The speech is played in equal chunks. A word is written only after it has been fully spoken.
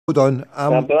Hold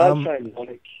on, But that's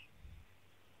ironic.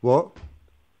 What?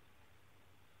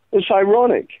 It's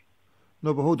ironic.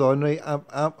 No, but hold on, right?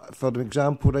 I'm for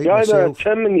example, right? You're either a myself.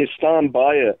 Tim and you stand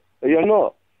by it, or you're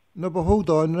not. No, but hold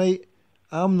on, right?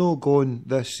 I'm not going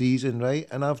this season, right?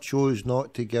 And I've chose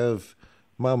not to give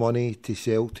my money to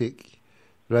Celtic,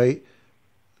 right?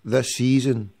 This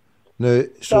season. Now,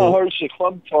 so That hurts the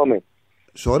club, Tommy.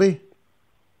 sorry,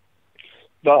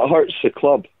 That hurts the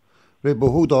club. right? But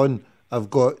hold on, I've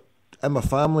got in my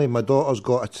family. My daughter's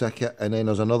got a ticket, and then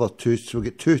there's another two. So we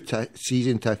get two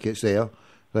season tickets there,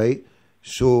 right?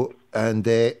 So and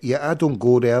yeah, I don't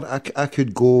go there. I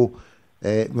could go.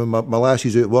 When my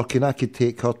lassie's out working, I could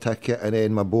take her ticket, and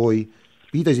then my boy,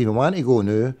 he doesn't even want to go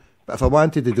now. But if I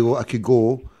wanted to do it, I could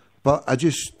go. But I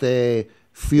just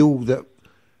feel that,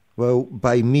 well,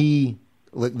 by me,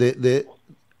 like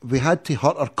we had to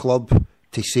hurt our club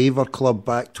to save our club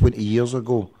back 20 years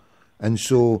ago, and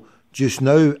so just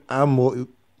now I'm what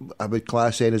I would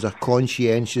class in as a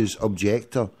conscientious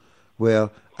objector, where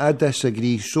I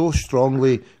disagree so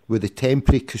strongly with the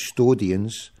temporary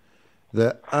custodians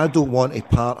that I don't want to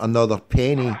part another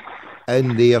penny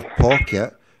in their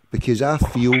pocket, because I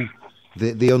feel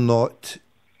that they're not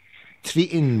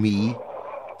treating me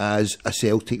as a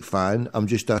Celtic fan. I'm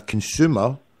just a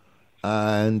consumer,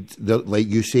 and like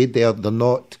you said they're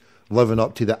not living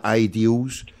up to the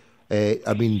ideals.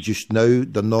 I mean, just now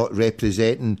they're not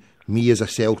representing me as a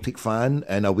Celtic fan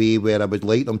in a way where I would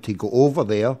like them to go over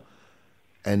there.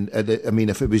 And I mean,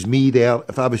 if it was me there,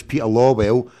 if I was Peter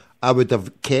Lawwell, I would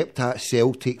have kept that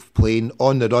Celtic plane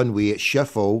on the runway at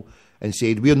Schiphol and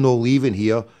said, we're no leaving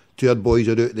here till our boys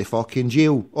are out of the fucking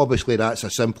jail. Obviously, that's a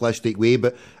simplistic way,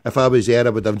 but if I was there, I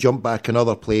would have jumped back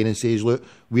another plane and says, look,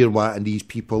 we're wanting these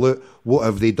people out. What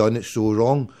have they done that's so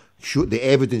wrong? Show the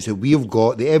evidence that we've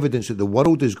got, the evidence that the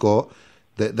world has got,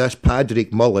 that this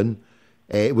Padraig Mullen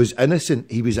was innocent.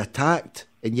 He was attacked,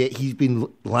 and yet he's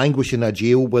been languishing in a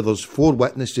jail where there's 4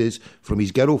 witnesses from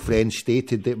his girlfriend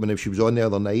stated that when she was on the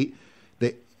other night,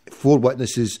 that 4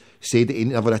 witnesses said that he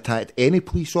never attacked any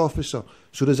police officer.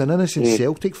 So there's an innocent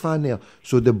Celtic fan there.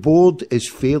 So the board is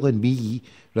failing me,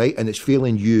 right, and it's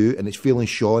failing you, and it's failing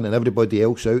Sean and everybody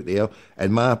else out there,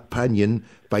 in my opinion,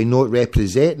 by not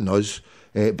representing us,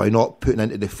 by not putting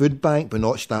into the food bank, by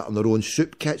not starting their own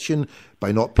soup kitchen,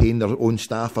 by not paying their own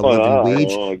staff a living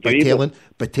wage,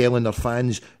 by telling their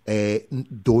fans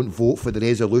don't vote for the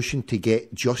resolution to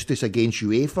get justice against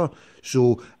UEFA.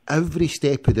 So every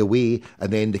step of the way,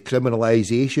 and then the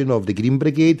criminalisation of the Green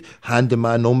Brigade, handing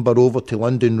my number over to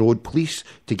London Road Police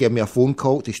to give me a phone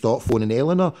call to stop phoning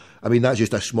Eleanor. I mean, that's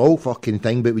just a small fucking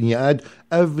thing, but when you add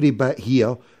every bit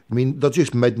here, I mean, they're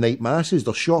just midnight masses.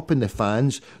 They're shopping the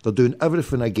fans. They're doing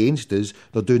everything against us.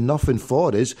 They're doing nothing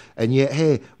for us. And yet,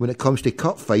 hey, when it comes to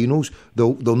cup finals,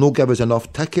 they'll not give us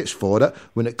enough tickets for it.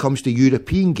 When it comes to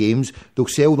European games, they'll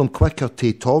sell them quicker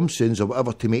to Thompsons or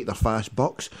whatever to make their fast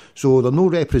bucks. So they're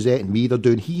not representing me. They're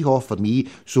doing hee-haw for me.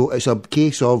 So it's a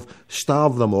case of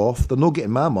starve them off. They're not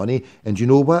getting my money. And you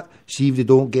know what? See if they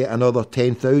don't get another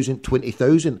 10,000,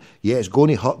 20,000. Yeah, it's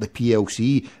going to hurt the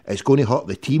PLC. It's going to hurt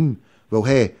the team. Well,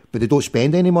 hey, but they don't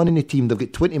spend any money in the team. They've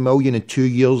got 20 million in 2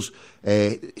 years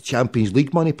Champions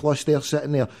League money plus they're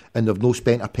sitting there, and they've no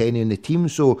spent a penny in the team.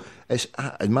 So, it's,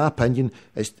 in my opinion,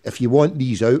 it's, if you want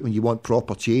these out and you want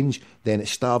proper change, then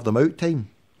it's starve them out time.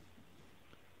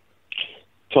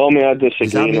 Tommy, I disagree.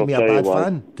 Does that make me a bad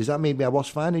fan? Does that make me a worse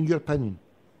fan in your opinion?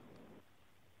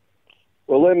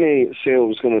 Well, let me say what I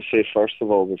was going to say first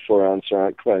of all before I answer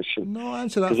that question. No,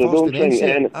 answer that first and then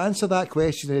say answer that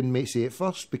question and then say it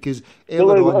first, because I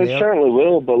certainly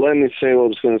will, but let me say what I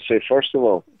was going to say first of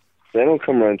all. Then I'll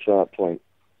come around to that point.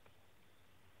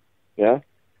 Yeah?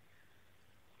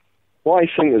 What I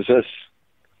think is this,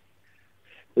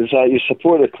 is that you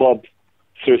support the club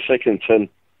through thick and thin.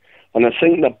 And I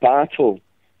think the battle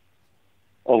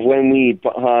of when we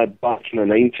had back in the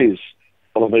 90s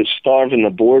about starving the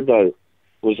board out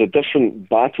was a different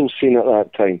battle scene at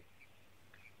that time.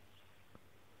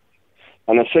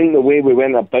 And I think the way we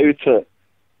went about it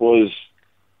was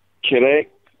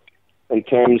correct in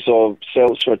terms of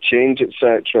Celts for Change,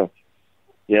 etc.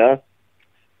 Yeah?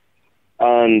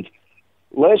 And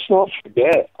let's not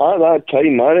forget, at that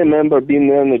time, I remember being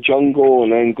there in the jungle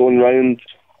and then going round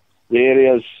the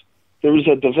areas. There was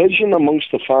a division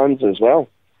amongst the fans as well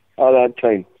at that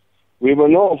time. We were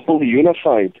not fully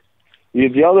unified.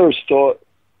 The others thought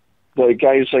that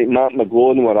guys like Matt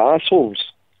McGlone were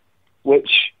assholes, which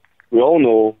we all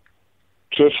know,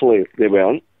 truthfully, they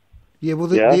weren't. Yeah, well,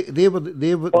 they were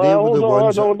the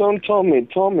ones. Hold on, Tommy,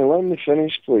 let me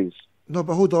finish, please. No,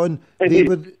 but hold on.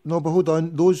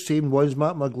 Those same ones,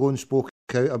 Matt McGlone spoke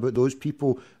out about those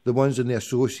people, the ones in the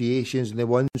associations and the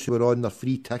ones who were on their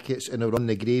free tickets and are on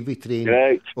the gravy train.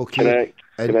 Correct. Okay. Correct.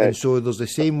 And so there's the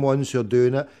same ones who are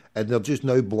doing it, and they're just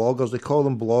now bloggers. They call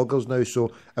them bloggers now.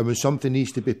 So, and when something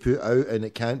needs to be put out and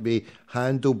it can't be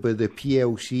handled by the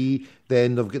PLC,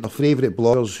 then they've got their favourite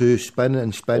bloggers who spin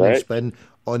and spin and spin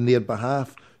on their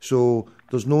behalf. So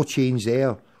there's no change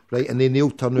there, right? And then they'll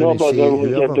turn around and say, there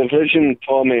was a division,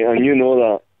 Tommy, and you know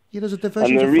that. Yeah, there's a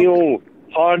division. And the real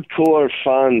hardcore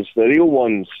fans, the real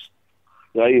ones,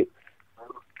 right,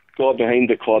 got behind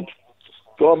the club,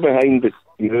 got behind the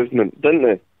movement, didn't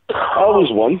they? I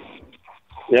was one.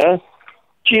 Yeah?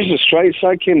 Jesus Christ,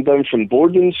 I came down from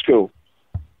boarding school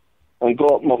and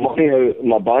got my money out of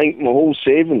my bank, my whole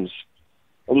savings.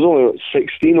 I was only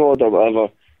 16 odd or whatever,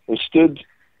 and stood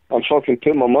and fucking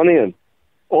put my money in.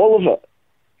 All of it.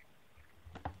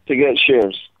 To get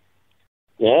shares.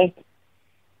 Yeah?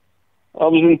 I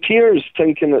was in tears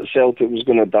thinking that Celtic was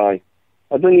going to die.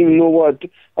 I didn't even know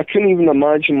I couldn't even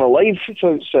imagine my life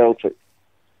without Celtic.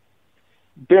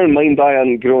 Bear in mind, I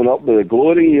hadn't grown up with the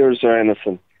glory years or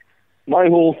anything. My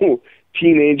whole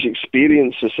teenage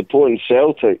experience of supporting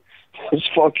Celtic was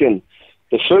fucking...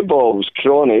 The football was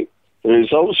chronic, the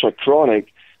results were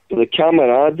chronic, but the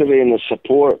camaraderie and the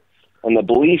support and the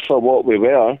belief of what we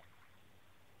were,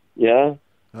 yeah,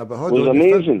 was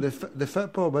amazing. The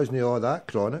football wasn't all that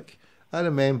chronic. I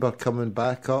remember coming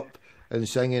back up and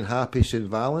singing Happy St.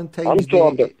 Valentine's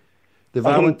Day. The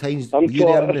Valentine's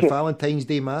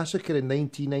Day Massacre in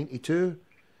 1992,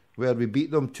 where we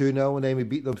beat them 2-0 and then we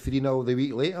beat them 3-0 the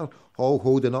week later, all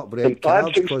holding up red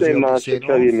cards because they were sent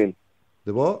off. You mean?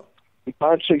 The what? St.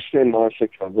 Patrick's Day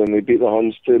Massacre, when we beat the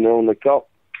Huns 2-0 in the Cup.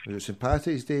 Was it St.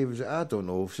 Patrick's Day? Was it? I don't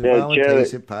know. St.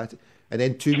 Valentine's, St. Patrick. And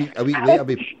then a week later,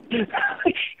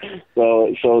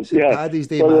 St. Paddy's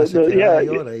Day Massacre.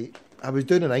 All right. I was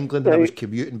down in England and I was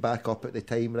commuting back up at the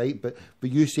time, right? But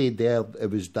you said there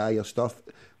it was dire stuff.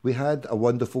 We had a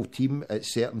wonderful team at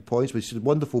certain points. We had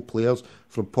wonderful players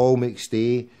from Paul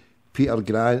McStay, Peter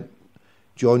Grant,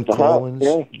 John Collins.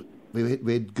 Yeah.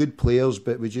 We had good players,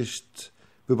 but we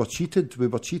were cheated. We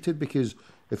were cheated because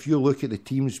if you look at the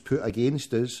teams put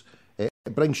against us,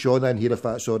 bring Sean in here if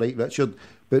that's all right, Richard.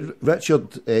 But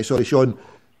Sean,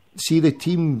 see the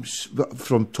teams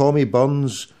from Tommy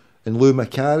Burns and Lou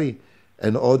Macari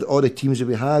and all the teams that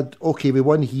we had. Okay, we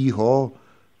won hee-haw,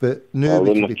 but now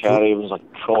Lou Macari was a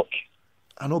cock.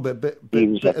 I know, but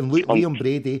Liam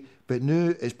Brady, but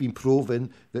now it's been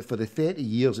proven that for the 30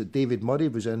 years that David Murray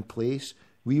was in place,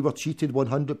 we were cheated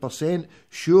 100%.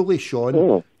 Surely,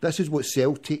 Sean, this is what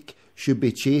Celtic should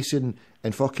be chasing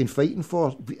and fucking fighting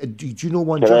for. Do you not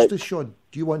want justice, Sean?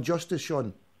 Do you want justice,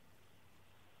 Sean?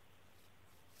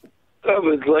 I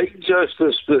would like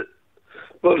justice, but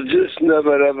we're just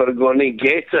never ever going to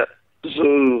get it.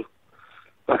 So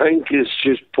I think it's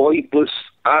just pointless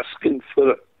asking for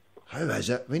it. How is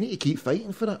it? We need to keep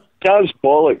fighting for it. That's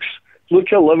bollocks.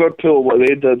 Look at Liverpool, what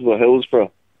they did with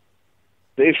Hillsborough.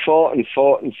 They fought and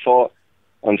fought and fought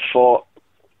and fought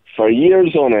for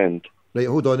years on end. Right,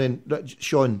 hold on then.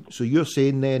 Sean, so you're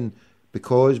saying then,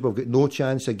 because we've got no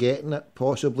chance of getting it,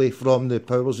 possibly from the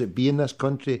powers that be in this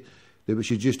country, that we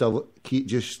should just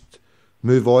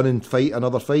move on and fight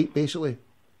another fight, basically?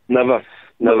 Never.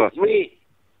 Mate,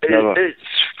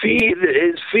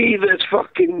 it's fee that's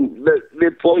fucking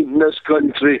the point in this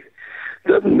country.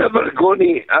 They're never going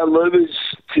to allow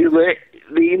us to let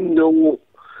them know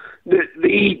that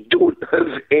they don't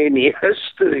have any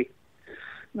history.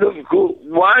 They've got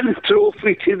one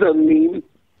trophy to their name.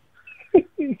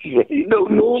 They'll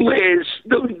no let us.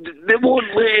 They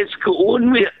won't let us go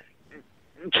on with it.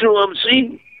 Do you know what I'm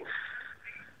saying?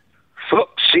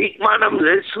 Fuck's sake, man! I'm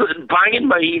banging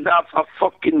my head off a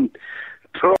fucking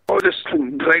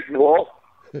Protestant brick wall.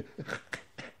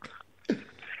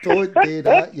 Don't do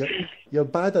that. You're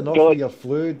bad enough with your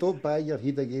flu. Don't bang your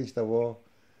head against the wall.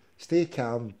 Stay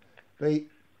calm, right?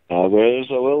 Where there's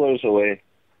a will, there's a way.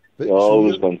 But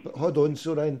hold on,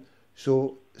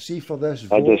 so see for this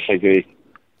vote. I disagree.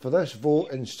 For this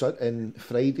vote in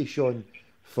Friday, Sean,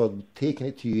 for taking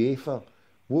it to UEFA,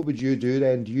 what would you do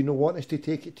then? Do you not want us to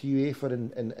take it to UEFA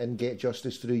and get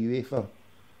justice through UEFA?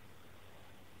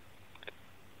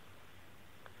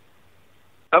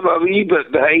 I'm a wee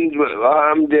bit behind what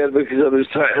I'm there because I was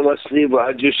trying to listen to what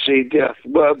I just said there.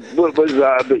 What was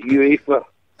that about UEFA?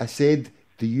 I said,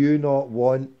 do you not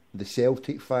want the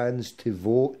Celtic fans to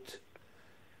vote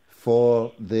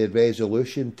for the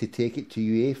resolution to take it to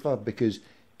UEFA? Because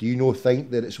do you not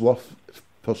think that it's worth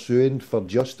pursuing for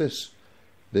justice?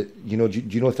 That do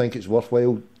you not think it's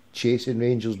worthwhile chasing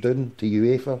Rangers down to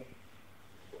UEFA?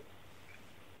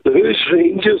 Who's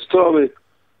Rangers, Tommy?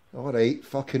 All right,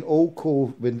 fucking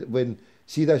Olco, when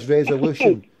see this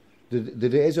resolution, the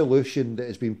resolution that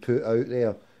has been put out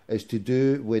there is to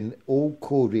do when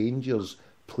Olco Rangers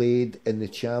played in the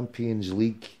Champions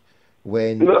League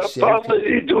when But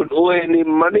apparently they don't owe any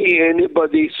money to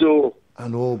anybody, so I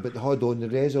know, but hold on, the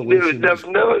resolution they've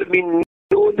never been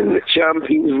known in the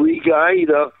Champions League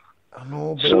either. I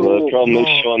know, but So the problem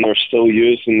is, Sean, they're still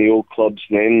using the old club's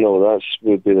name, though. That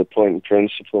would be the point in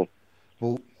principle.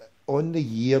 well, on the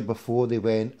year before they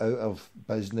went out of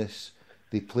business,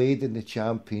 they played in the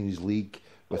Champions League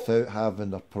without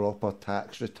having a proper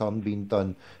tax return being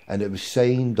done, and it was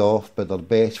signed off by their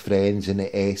best friends in the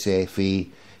SFA,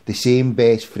 the same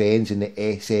best friends in the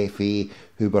SFA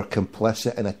who were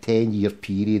complicit in a 10-year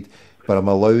period, but I'm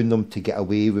allowing them to get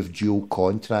away with dual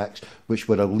contracts, which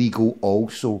were illegal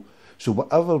also. So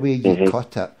whatever way you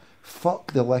cut it,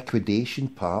 fuck the liquidation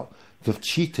part. They've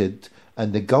cheated,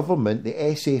 and the government, the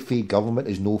SFA government,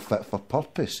 is no fit for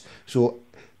purpose. So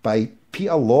by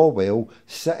Peter Lawwell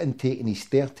sitting taking his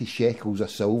 30 shekels of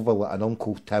silver like an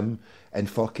Uncle Tim and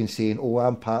fucking saying, oh,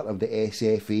 I'm part of the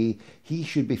SFA, he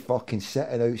should be fucking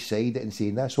sitting outside it and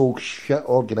saying this whole shit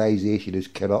organisation is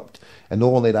corrupt, and not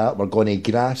only that, we're going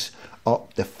to grass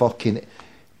up the fucking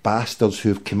bastards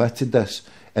who've committed this.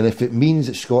 And if it means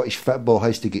that Scottish football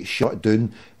has to get shut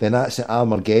down, then that's the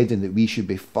Armageddon that we should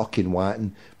be fucking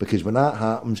wanting, because when that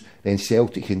happens, then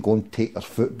Celtic can go and take their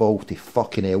football to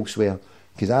fucking elsewhere.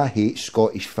 Because I hate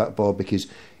Scottish football, because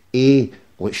A,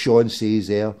 like Sean says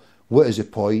there, what is the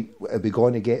point? Are we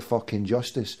going to get fucking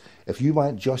justice? If you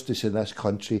want justice in this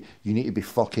country, you need to be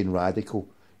fucking radical.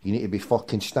 You need to be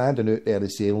fucking standing out there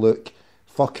and saying, look,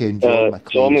 fucking John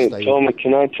McClane style. Tommy,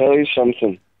 can I tell you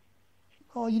something?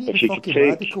 Oh, you need to be fucking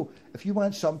radical. If you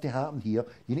want something to happen here,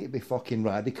 you need to be fucking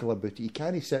radical about it. You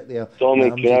can't sit there.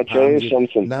 Tommy, can I tell you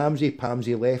something? Namsy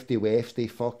pamsy, lefty wefty,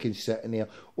 fucking sitting there.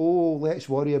 Oh, let's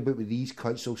worry about what these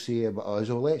cunts will say about us.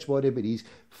 Oh, let's worry about these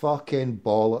fucking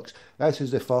bollocks. This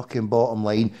is the fucking bottom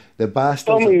line. The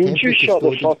bastards. Tommy, would you shut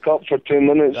the fuck up for 2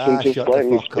 minutes and just let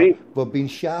me speak? We've been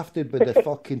shafted by the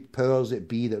fucking powers that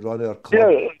be that run our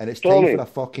club, and it's time for a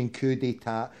fucking coup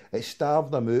d'etat. It's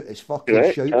starve them out. It's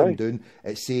fucking shout them down.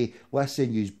 It's say,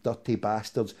 listen, you dirty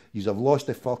bastards, you have lost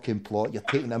the fucking plot. You're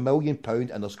taking £1 million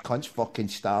and there's cunts fucking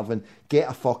starving. Get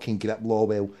a fucking grip,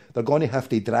 Lawwell. They're going to have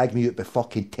to drag me out by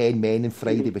fucking 10 men on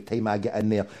Friday by the time I get in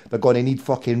there. They're going to need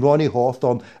fucking Ronnie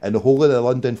Hawthorne and the whole of the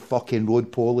London fucking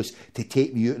road police to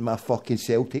take me out in my fucking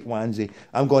Celtic onesie.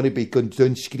 I'm going to be going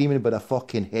down screaming about a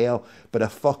fucking hell, but the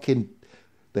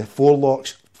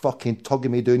Forlocks fucking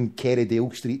tugging me down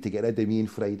Kerrydale Street to get rid of me on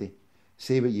Friday.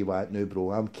 Say what you want now,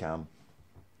 bro. I'm calm.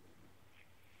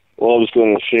 All I was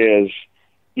going to say is,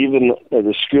 even at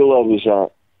the school I was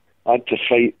at, I had to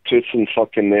fight tooth and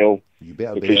fucking nail.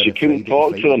 Because you couldn't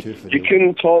talk to them. You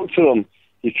couldn't talk to them.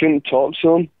 You couldn't talk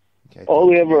to them. Okay,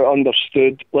 all they ever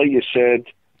understood, like you said,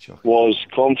 was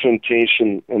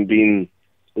confrontation and being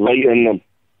right in them.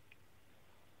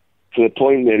 To the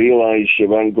point they realised you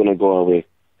weren't going to go away.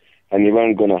 And you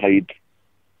weren't going to hide.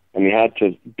 And you had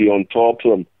to be on top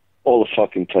of them all the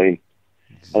fucking time.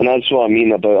 And that's what I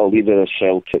mean about a leader of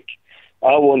Celtic.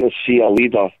 I want to see a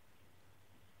leader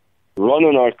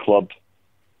running our club,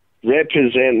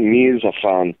 representing me as a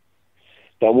fan,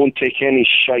 that won't take any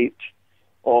shite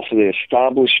off of the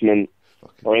establishment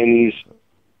or any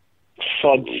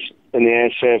thuds in the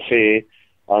SFA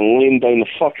and laying down the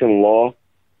fucking law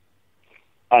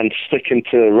and sticking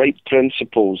to the right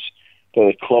principles that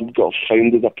the club got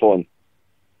founded upon.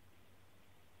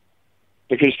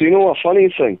 Because do you know a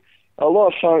funny thing? A lot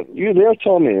of fans... You there,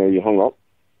 Tommy, or are you hung up?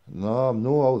 No, I'm not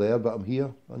all there, but I'm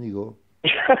here. On you go.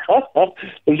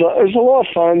 There's a lot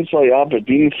of fans, like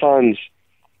Aberdeen fans,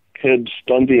 Hibs,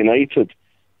 Dundee United,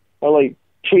 are like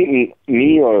tweeting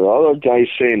me or the other guys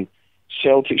saying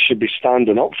Celtic should be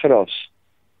standing up for us.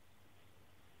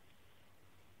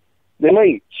 They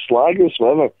might slag us,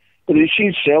 whatever, but they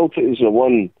see Celtic as the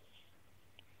one.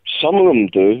 Some of them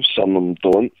do, some of them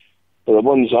don't, but the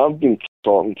ones I've been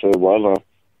talking to, whatever,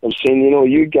 I'm saying,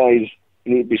 you guys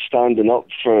need to be standing up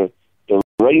for the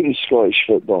right in Scottish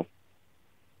football.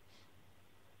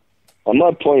 And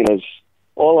my point is,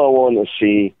 all I want to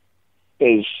see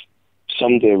is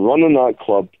somebody running that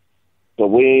club the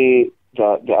way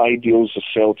that the ideals of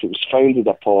Celtic was founded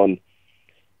upon,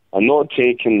 and not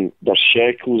taking their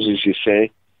shekels, as you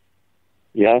say,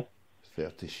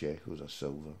 30 shekels of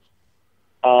silver.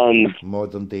 And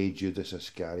modern day Judas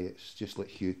Iscariot's, just like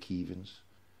Hugh Keevins.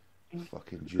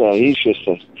 Fucking Judas. Well, he's just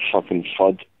a fucking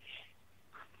fud.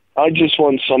 I just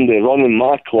want somebody running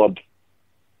my club,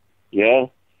 the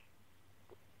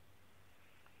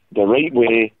right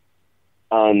way,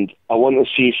 And I want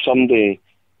to see somebody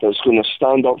that's going to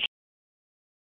stand up